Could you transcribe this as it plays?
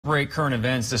Great current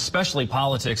events, especially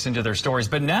politics, into their stories.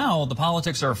 But now the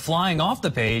politics are flying off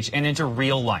the page and into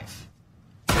real life.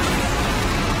 Bruce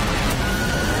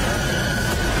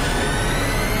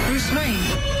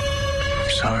Wayne. I'm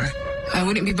sorry. I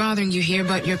wouldn't be bothering you here,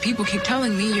 but your people keep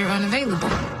telling me you're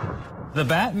unavailable. The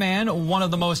Batman, one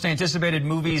of the most anticipated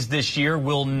movies this year,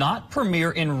 will not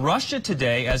premiere in Russia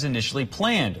today as initially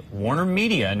planned. Warner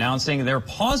Media announcing they're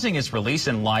pausing its release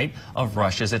in light of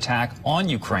Russia's attack on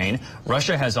Ukraine.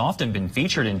 Russia has often been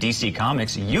featured in DC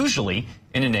Comics, usually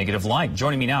in a negative light.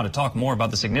 Joining me now to talk more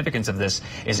about the significance of this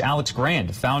is Alex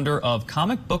Grand, founder of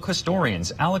Comic Book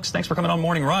Historians. Alex, thanks for coming on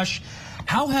Morning Rush.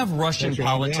 How have Russian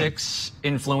politics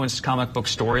influenced comic book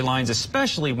storylines,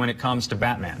 especially when it comes to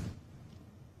Batman?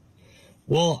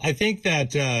 Well, I think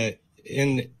that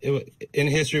in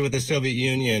history with the Soviet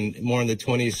Union, more in the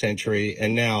 20th century,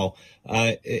 and now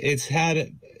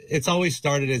it's always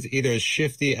started as either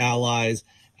shifty allies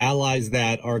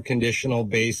that are conditional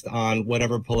based on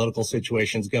whatever political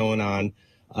situation's going on.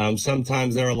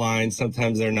 Sometimes they're aligned,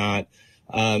 sometimes they're not.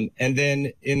 And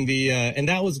then and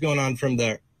that was going on from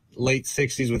the late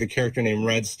 60s with a character named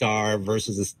Red Star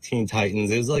versus the Teen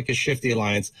Titans. It was like a shifty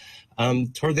alliance.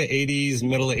 Toward the 80s,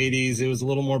 middle 80s, it was a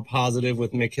little more positive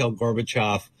with Mikhail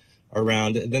Gorbachev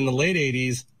around. Then the late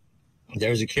 80s, there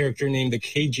was a character named the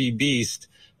KG Beast,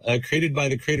 created by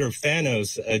the creator of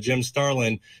Thanos, Jim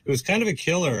Starlin, who was kind of a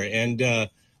killer. And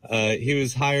he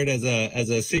was hired as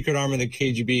a secret arm of the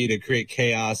KGB to create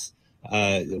chaos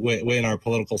in our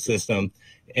political system.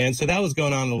 And so that was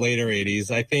going on in the later 80s.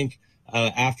 I think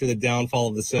after the downfall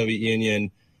of the Soviet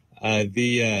Union,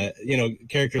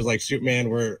 characters like Superman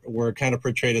were kind of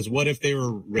portrayed as what if they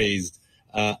were raised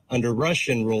under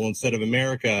Russian rule instead of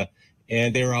America,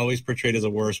 and they were always portrayed as a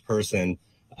worse person.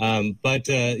 The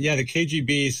KG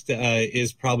Beast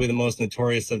is probably the most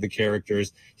notorious of the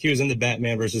characters. He was in the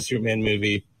Batman versus Superman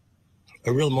movie.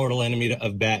 A real mortal enemy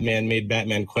of Batman, made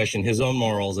Batman question his own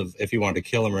morals of if he wanted to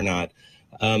kill him or not.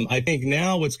 I think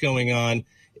now what's going on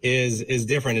is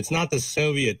different. It's not the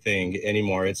Soviet thing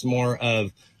anymore. It's more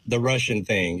of the Russian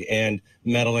thing and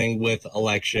meddling with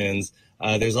elections.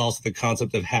 There's also the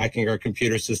concept of hacking our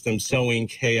computer system, sowing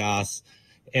chaos.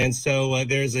 And so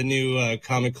there's a new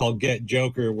comic called Get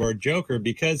Joker, where Joker,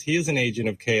 because he is an agent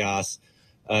of chaos,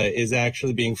 is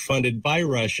actually being funded by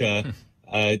Russia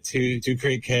to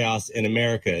create chaos in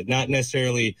America. Not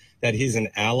necessarily that he's an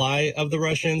ally of the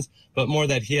Russians, but more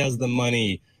that he has the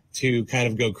money to kind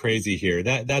of go crazy here.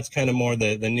 That's kind of more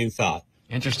the new thought.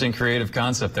 Interesting creative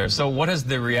concept there. So what has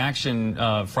the reaction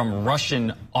from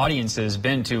Russian audiences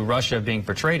been to Russia being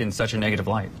portrayed in such a negative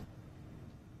light?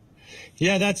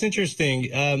 Yeah, that's interesting.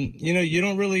 You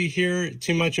don't really hear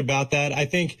too much about that. I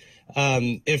think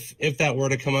if that were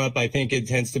to come up, I think it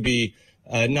tends to be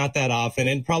not that often,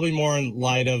 and probably more in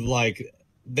light of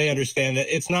they understand that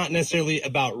it's not necessarily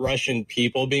about Russian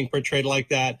people being portrayed like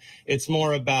that. It's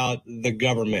more about the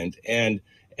government and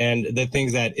the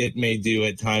things that it may do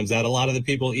at times that a lot of the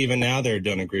people even now there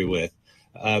don't agree with.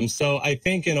 So I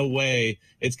think in a way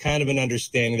it's kind of an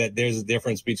understanding that there's a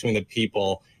difference between the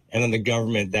people and then the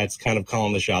government that's kind of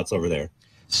calling the shots over there.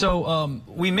 So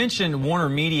we mentioned Warner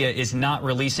Media is not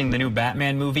releasing the new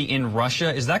Batman movie in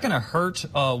Russia. Is that going to hurt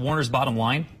Warner's bottom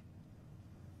line?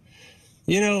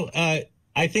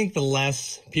 I think the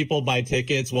less people buy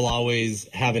tickets will always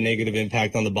have a negative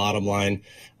impact on the bottom line.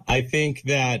 I think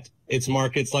that it's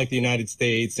markets like the United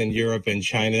States and Europe and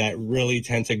China that really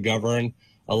tend to govern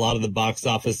a lot of the box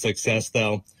office success,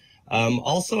 though.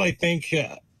 Also, I think,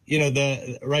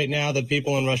 right now the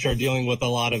people in Russia are dealing with a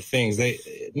lot of things.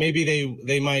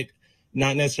 They might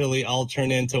not necessarily all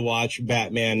turn in to watch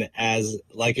Batman as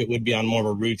like it would be on more of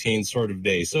a routine sort of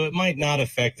day. So it might not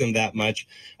affect them that much.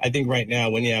 I think right now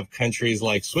when you have countries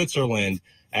like Switzerland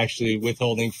actually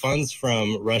withholding funds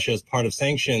from Russia as part of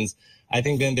sanctions, I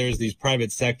think then there's these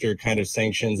private sector kind of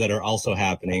sanctions that are also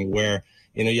happening where,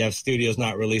 you have studios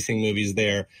not releasing movies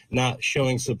there, not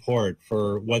showing support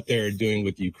for what they're doing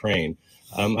with Ukraine.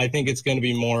 I think it's going to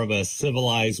be more of a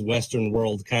civilized Western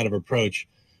world kind of approach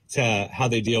to how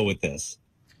they deal with this.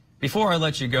 Before I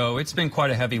let you go, it's been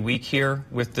quite a heavy week here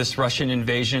with this Russian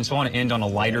invasion, so I want to end on a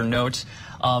lighter note.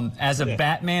 As a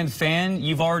Batman fan,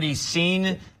 you've already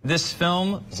seen this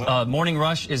film. Morning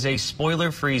Rush is a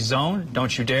spoiler-free zone,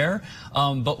 don't you dare.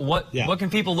 But what can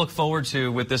people look forward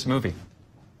to with this movie?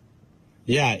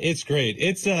 Yeah, it's great.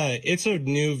 It's a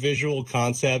new visual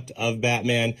concept of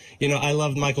Batman. I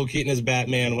loved Michael Keaton as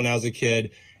Batman when I was a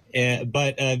kid,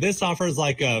 but this offers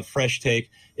like a fresh take.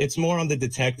 It's more on the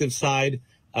detective side.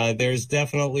 There's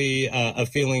definitely a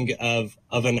feeling of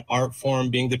an art form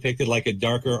being depicted, like a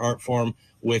darker art form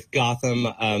with Gotham.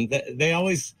 They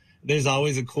always there's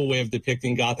always a cool way of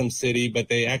depicting Gotham City, but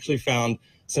they actually found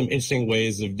some interesting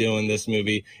ways of doing this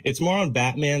movie. It's more on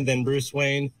Batman than Bruce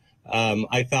Wayne.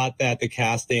 I thought that the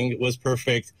casting was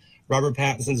perfect. Robert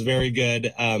Pattinson's very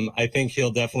good. I think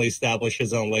he'll definitely establish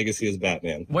his own legacy as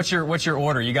Batman. What's your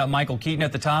order? You got Michael Keaton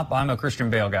at the top. I'm a Christian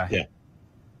Bale guy. Yeah.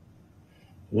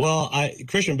 Well,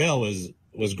 Christian Bale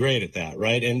was great at that,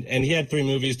 right? And he had 3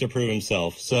 movies to prove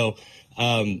himself. So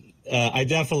I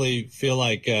definitely feel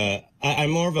like I'm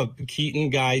more of a Keaton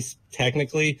guy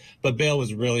technically, but Bale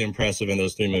was really impressive in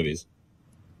those 3 movies.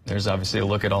 There's obviously a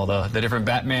look at all the different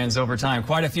Batmans over time.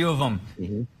 Quite a few of them.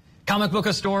 Mm-hmm. Comic book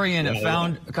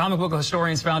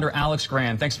historians founder Alex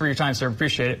Grand. Thanks for your time, sir.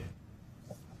 Appreciate it.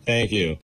 Thank you.